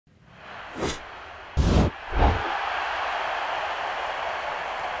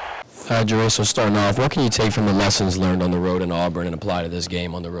Jaray, so starting off, what can you take from the lessons learned on the road in Auburn and apply to this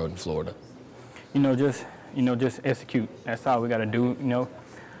game on the road in Florida? Just execute. That's all we got to do.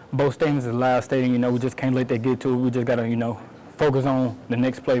 Both statements is loud stating. We just can't let that get to it. We just got to, focus on the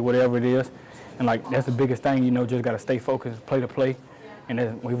next play, whatever it is. And that's the biggest thing. Just got to stay focused, play the play, and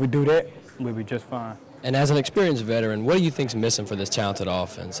if we do that, we'll be just fine. And as an experienced veteran, what do you think's missing for this talented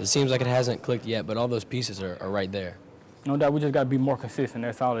offense? It seems like it hasn't clicked yet, but all those pieces are right there. No doubt, we just got to be more consistent.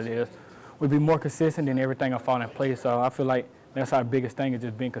 That's all it is. We be more consistent, and everything will fall in place. So I feel like that's our biggest thing is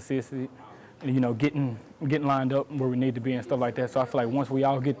just being consistent. And, getting lined up where we need to be and stuff like that. So I feel like once we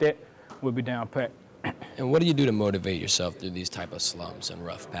all get that, we'll be down pat. And what do you do to motivate yourself through these type of slumps and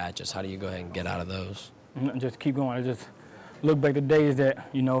rough patches? How do you go ahead and get out of those? Just keep going. I just look back the days that,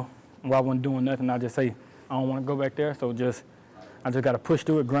 where I wasn't doing nothing. I just say, I don't want to go back there. So I just got to push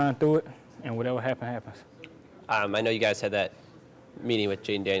through it, grind through it, and whatever happens. I know you guys had that meeting with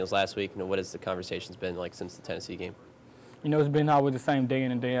Jaden Daniels last week. What has the conversations been like since the Tennessee game? It's been always the same day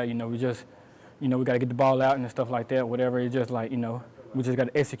in and day out. we just, we got to get the ball out and stuff like that, whatever. It's just like, we just got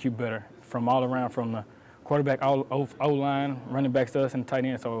to execute better from all around, from the quarterback, O-line, running backs to us, and tight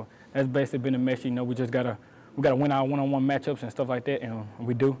end. So that's basically been the message. We just got to win our one-on-one matchups and stuff like that, and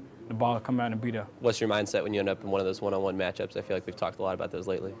we do. The ball will come out and be there. What's your mindset when you end up in one of those one-on-one matchups? I feel like we've talked a lot about those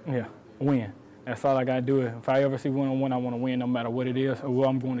lately. Yeah, win. That's all I got to do. If I ever see one-on-one, I want to win no matter what it is or who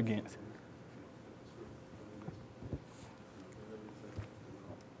I'm going against.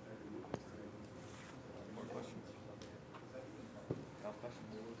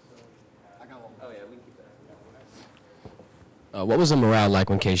 What was the morale like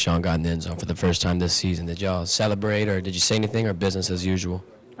when Kayshawn got in the end zone for the first time this season? Did y'all celebrate, or did you say anything, or business as usual?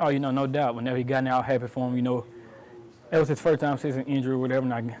 Oh, no doubt. Whenever he got in there, I was happy for him. That was his first time since an injury or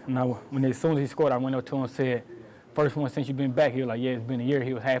whatever. And as soon as he scored, I went up to him and said, first one since you've been back. He was like, yeah, it's been a year.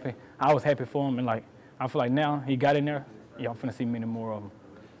 He was happy. I was happy for him. And, I feel like now he got in there, y'all finna see many more of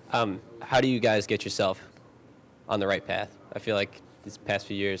them. How do you guys get yourself on the right path? I feel like these past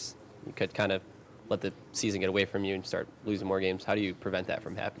few years you could kind of let the season get away from you and start losing more games. How do you prevent that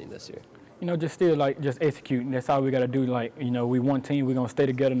from happening this year? Just still, just execute. That's all we got to do. We one team. We're going to stay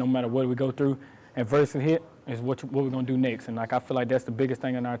together no matter what we go through. Adversity hit is what we're going to do next. And, I feel like that's the biggest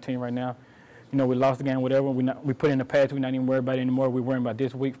thing on our team right now. We lost the game, whatever. We put in the past. We're not even worried about it anymore. We're worrying about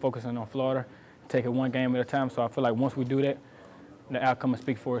this week, focusing on Florida, take it one game at a time. So I feel like once we do that, the outcome will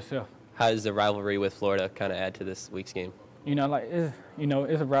speak for itself. How does the rivalry with Florida kind of add to this week's game? It's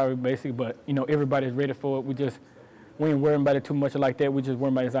a rivalry basically, but, everybody's ready for it. We ain't worrying about it too much like that. We just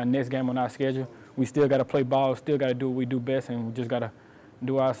worrying about it's our next game on our schedule. We still got to play ball, still got to do what we do best, and we just got to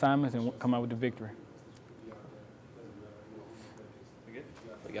do our assignments and come out with the victory.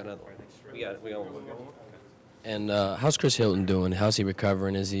 We got another one. We got one. And how's Chris Hilton doing? How's he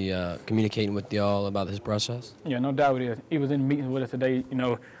recovering? Is he communicating with y'all about his process? Yeah, no doubt it is. He was in meetings with us today,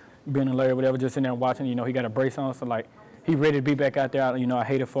 being in Larry, whatever, just sitting there watching. He got a brace on, so, he ready to be back out there. I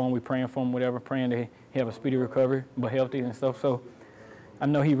hate it for him. We praying for him, whatever, praying that he have a speedy recovery, but healthy and stuff. So I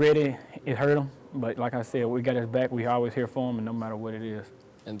know he ready. It hurt him, but like I said, we got his back. We always here for him, and no matter what it is.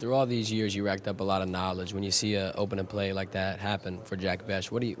 And through all these years, you racked up a lot of knowledge. When you see an opening play like that happen for Jack Bech,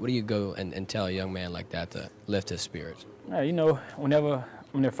 what do you go and tell a young man like that to lift his spirits? Yeah,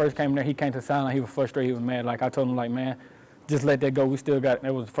 when they first came there, he came to the sideline. He was frustrated. He was mad. I told him, man, just let that go. We still got.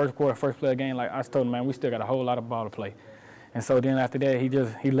 That was the first quarter, first play of the game. I told him, man, we still got a whole lot of ball to play. And so then after that,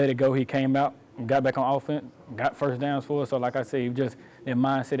 he let it go. He came out, got back on offense, got first downs for us. So like I said, that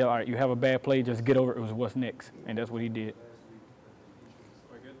mindset of, all right, you have a bad play, just get over it. It was what's next, and that's what he did.